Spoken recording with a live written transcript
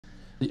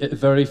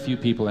Very few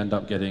people end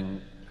up getting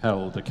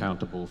held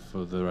accountable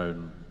for their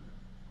own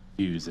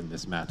views in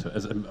this matter,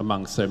 as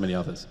among so many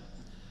others.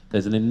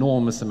 There's an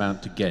enormous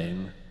amount to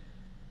gain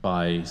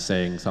by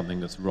saying something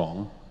that's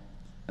wrong,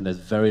 and there's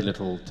very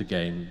little to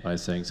gain by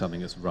saying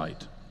something that's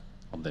right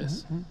on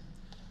this. Mm-hmm.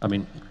 I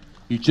mean,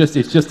 it's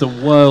just a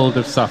world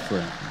of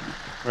suffering.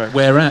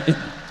 Right.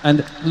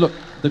 And look,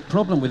 the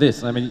problem with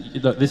this, I mean,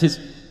 look, this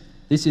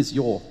is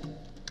your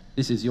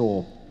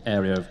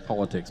area of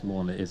politics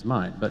more than it is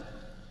mine, but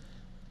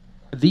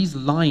these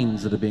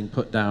lines that are being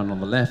put down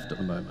on the left at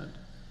the moment,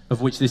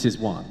 of which this is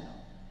one,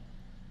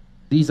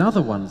 these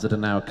other ones that are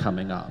now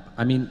coming up,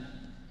 I mean,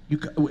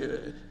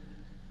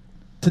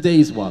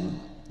 today's one,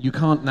 you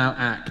can't now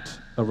act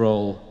a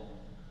role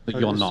that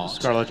you're not.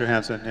 Scarlett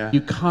Johansson, yeah.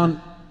 You can't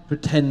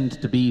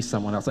pretend to be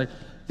someone else. Like,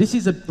 this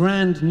is a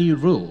brand new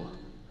rule.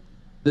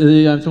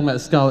 I'm talking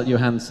about Scarlett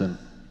Johansson,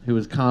 who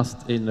was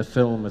cast in the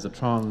film as a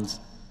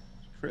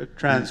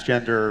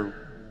transgender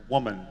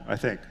woman, I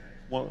think.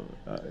 Well,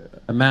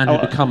 a man who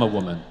become a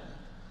woman.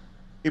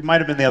 It might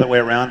have been the other way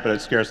around, but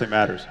it scarcely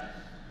matters.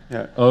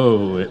 Yeah.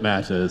 Oh, it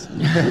matters.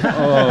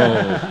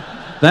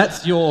 Oh,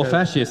 that's your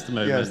fascist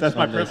moment. Yes, that's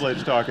my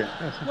privilege talking.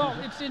 Well,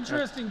 it's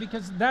interesting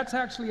because that's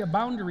actually a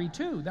boundary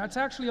too. That's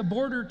actually a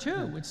border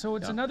too. So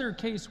it's another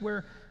case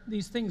where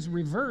these things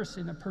reverse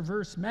in a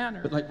perverse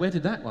manner. But like, where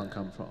did that one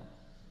come from?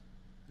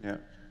 Yeah,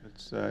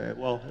 it's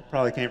well, it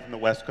probably came from the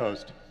West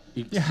Coast.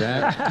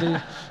 Exactly.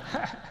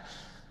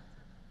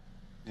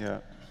 Yeah.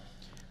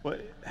 Well,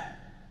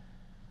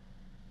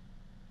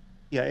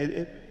 yeah.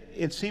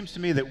 It seems to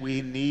me that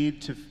we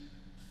need to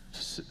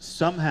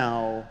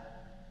somehow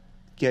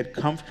get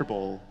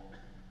comfortable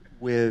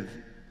with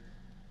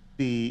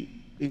the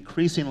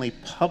increasingly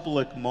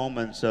public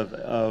moments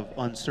of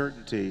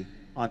uncertainty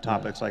on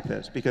topics like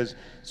this, because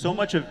so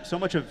much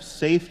of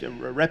safety,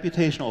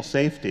 reputational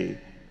safety,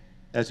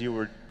 as you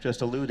were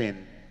just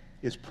alluding,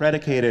 is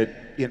predicated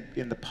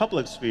in the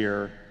public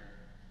sphere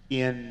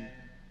in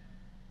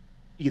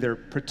either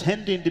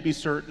pretending to be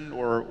certain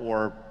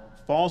or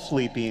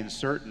falsely being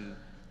certain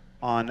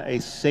on a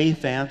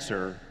safe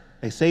answer,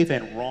 a safe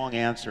and wrong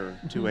answer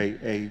to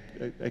a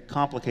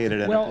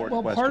complicated and important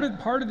question. Well,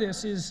 part of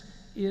this is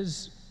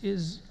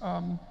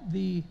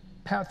the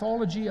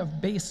pathology of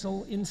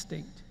basal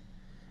instinct.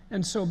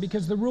 And so,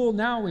 because the rule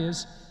now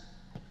is,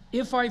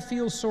 if I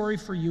feel sorry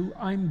for you,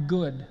 I'm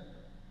good.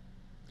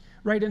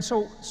 Right, and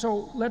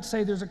so let's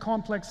say there's a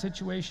complex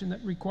situation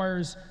that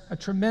requires a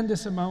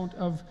tremendous amount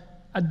of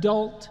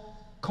adult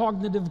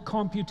cognitive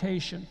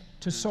computation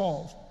to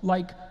solve,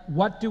 like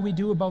what do we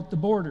do about the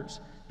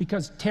borders?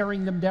 Because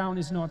tearing them down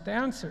is not the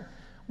answer.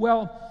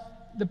 Well,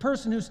 the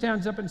person who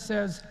stands up and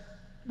says,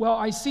 well,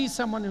 I see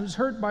someone who's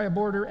hurt by a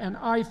border and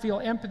I feel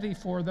empathy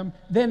for them,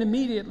 then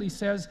immediately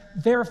says,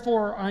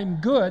 therefore I'm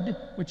good,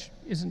 which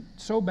isn't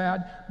so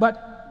bad,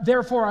 but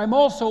therefore I'm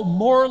also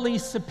morally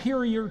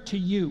superior to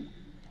you.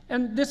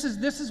 And this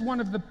is one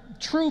of the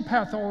true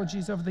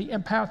pathologies of the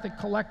empathic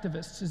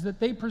collectivists, is that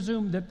they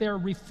presume that their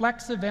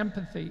reflexive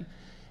empathy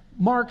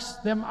marks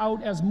them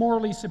out as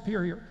morally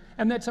superior.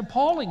 And that's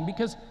appalling,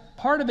 because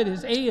part of it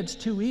is, A, it's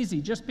too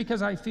easy. Just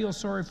because I feel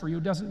sorry for you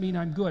doesn't mean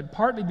I'm good.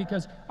 Partly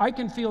because I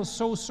can feel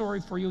so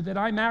sorry for you that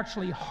I'm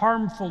actually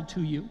harmful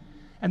to you.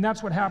 And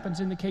that's what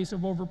happens in the case of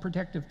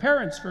overprotective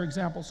parents, for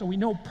example. So we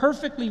know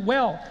perfectly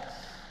well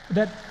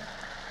that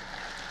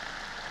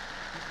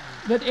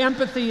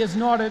empathy is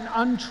not an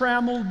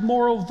untrammeled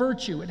moral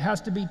virtue. It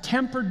has to be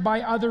tempered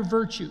by other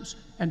virtues,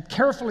 and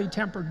carefully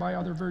tempered by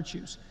other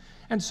virtues.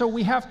 And so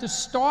we have to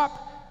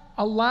stop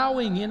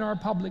allowing in our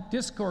public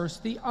discourse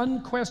the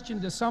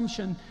unquestioned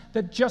assumption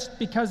that just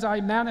because I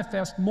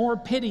manifest more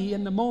pity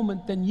in the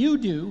moment than you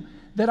do,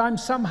 that I'm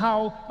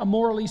somehow a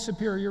morally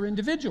superior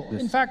individual.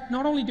 Yes. In fact,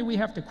 not only do we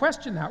have to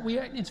question that, we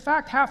in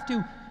fact have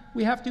to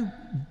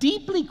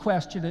deeply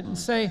question it and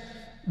say,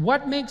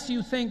 what makes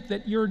you think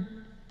that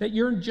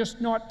you're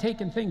just not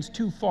taking things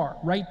too far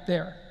right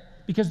there?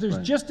 Because there's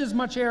just as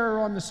much error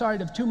on the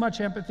side of too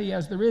much empathy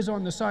as there is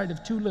on the side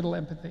of too little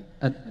empathy.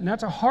 And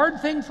that's a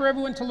hard thing for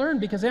everyone to learn,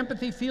 because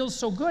empathy feels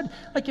so good.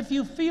 Like, if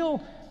you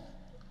feel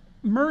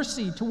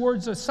mercy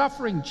towards a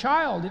suffering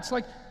child, it's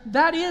like,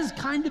 that is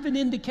kind of an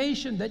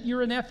indication that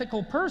you're an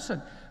ethical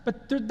person.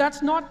 But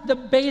that's not the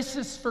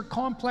basis for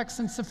complex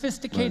and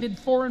sophisticated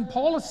foreign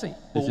policy.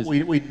 Well,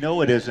 we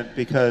know it isn't,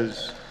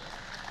 because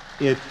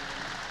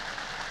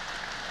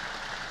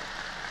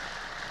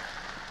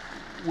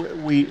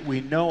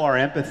we know our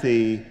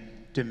empathy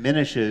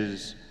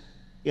diminishes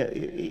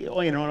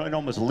in an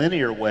almost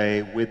linear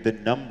way with the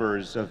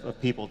numbers of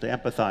people to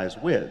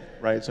empathize with,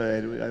 right?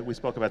 So we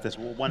spoke about this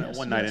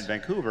one night in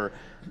Vancouver,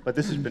 but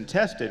this has been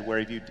tested, where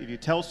if you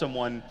tell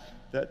someone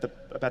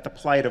about the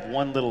plight of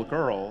one little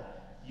girl,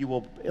 you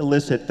will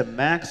elicit the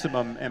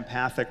maximum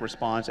empathic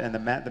response and the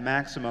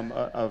maximum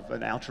of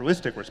an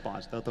altruistic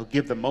response. They'll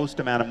give the most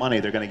amount of money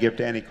they're going to give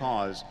to any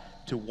cause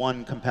to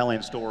one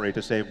compelling story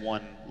to save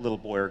one little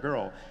boy or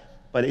girl.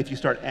 But if you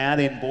start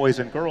adding boys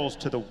and girls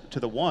to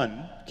the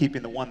one,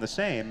 keeping the one the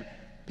same,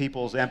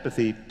 people's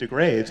empathy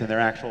degrades and their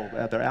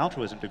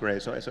altruism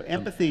degrades. So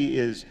empathy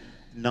is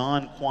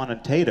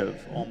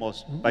non-quantitative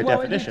almost by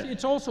definition.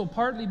 It's also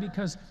partly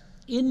because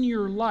in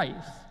your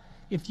life,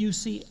 if you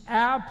see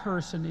a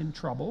person in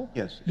trouble,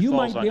 you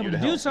might be able to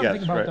do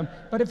something about them.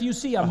 But if you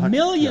see a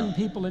million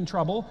people in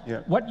trouble,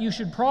 what you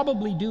should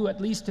probably do,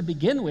 at least to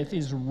begin with,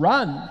 is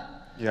run.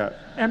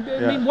 And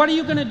I mean, what are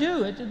you going to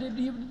do?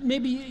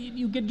 Maybe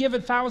you could give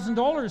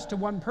 $1,000 to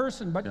one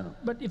person,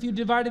 but if you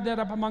divided that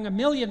up among a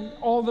million,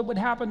 all that would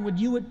happen would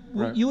you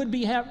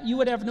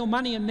would have no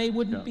money, and they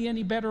wouldn't be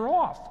any better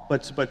off.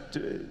 But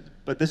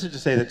this is to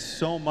say that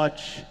so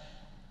much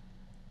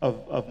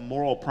of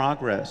moral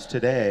progress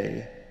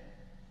today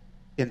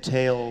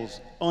entails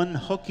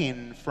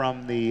unhooking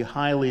from the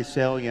highly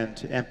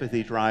salient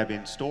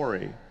empathy-driving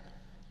story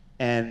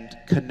and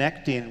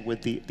connecting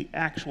with the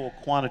actual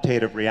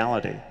quantitative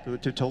reality,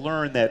 to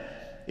learn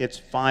that it's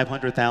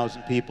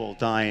 500,000 people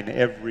dying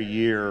every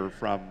year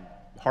from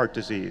heart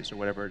disease or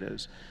whatever it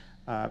is,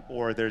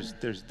 or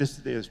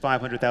there's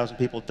 500,000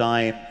 people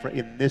dying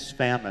in this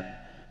famine.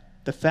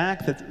 The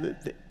fact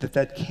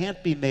that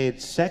can't be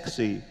made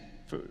sexy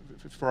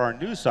for our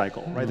news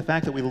cycle, right? The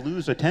fact that we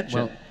lose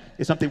attention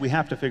is something we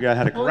have to figure out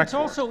how to correct. It's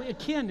also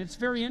akin, it's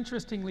very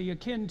interestingly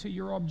akin to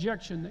your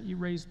objection that you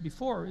raised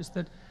before, is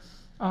that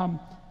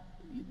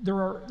there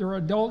are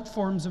adult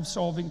forms of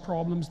solving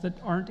problems that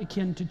aren't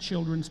akin to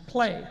children's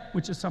play,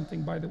 which is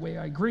something, by the way,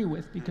 I agree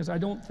with, because I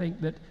don't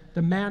think that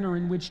the manner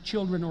in which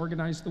children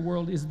organize the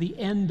world is the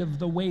end of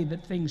the way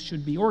that things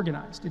should be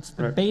organized. It's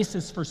the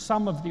basis for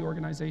some of the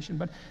organization.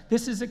 But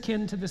this is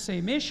akin to the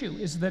same issue,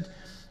 is that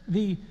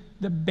the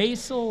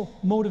basal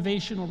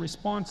motivational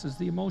responses,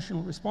 the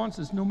emotional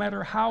responses, no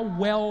matter how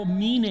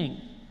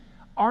well-meaning,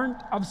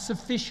 aren't of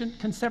sufficient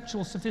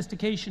conceptual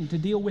sophistication to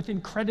deal with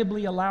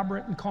incredibly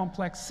elaborate and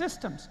complex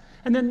systems.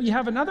 And then you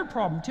have another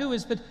problem too,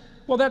 is that,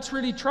 well, that's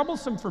really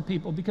troublesome for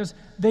people because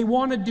they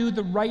want to do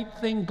the right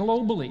thing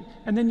globally.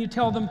 And then you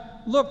tell them,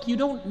 look, you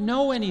don't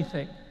know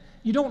anything.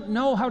 You don't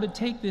know how to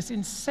take this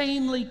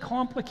insanely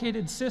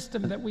complicated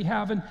system that we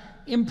have and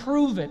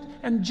improve it.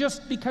 And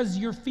just because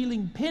you're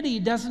feeling pity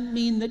doesn't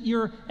mean that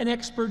you're an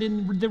expert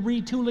in the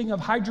retooling of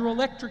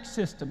hydroelectric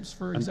systems,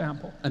 for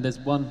example. And there's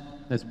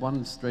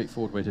one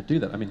straightforward way to do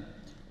that. I mean,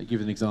 I'll give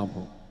you an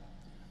example.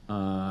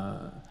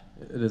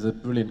 There's a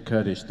brilliant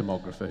Kurdish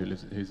demographer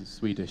who's a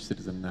Swedish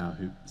citizen now,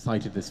 who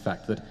cited this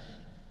fact that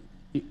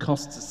it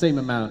costs the same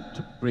amount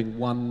to bring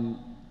one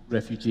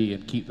refugee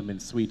and keep them in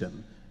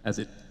Sweden as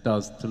it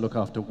does to look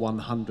after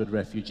 100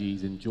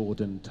 refugees in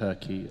Jordan,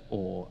 Turkey,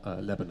 or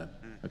Lebanon.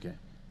 Okay.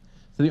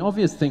 So the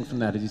obvious thing from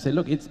that is you say,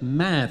 look, it's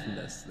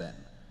madness then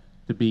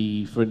to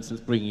be, for instance,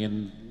 bringing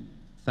in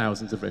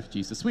thousands of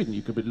refugees to Sweden.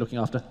 You could be looking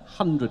after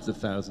hundreds of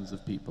thousands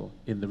of people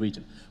in the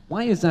region.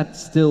 Why is that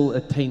still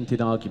a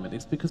tainted argument?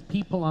 It's because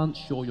people aren't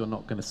sure you're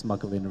not going to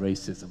smuggle in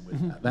racism with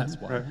that. That's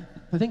why.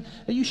 I think,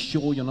 are you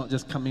sure you're not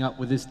just coming up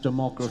with this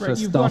demographer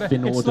stuff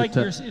in order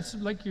to... It's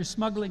like you're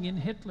smuggling in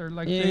Hitler,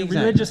 like the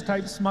religious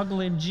type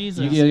smuggle in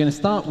Jesus. You're going to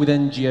start with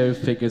NGO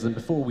figures, and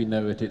before we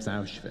know it, it's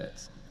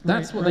Auschwitz.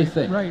 That's what they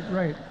think.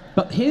 Right.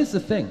 But here's the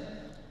thing.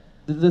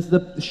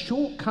 The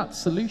shortcut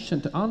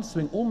solution to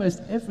answering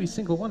almost every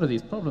single one of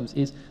these problems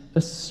is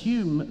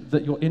assume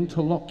that your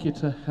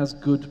interlocutor has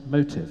good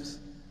motives.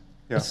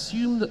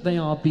 Assume that they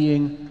are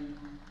being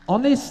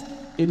honest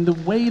in the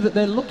way that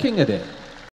they're looking at it.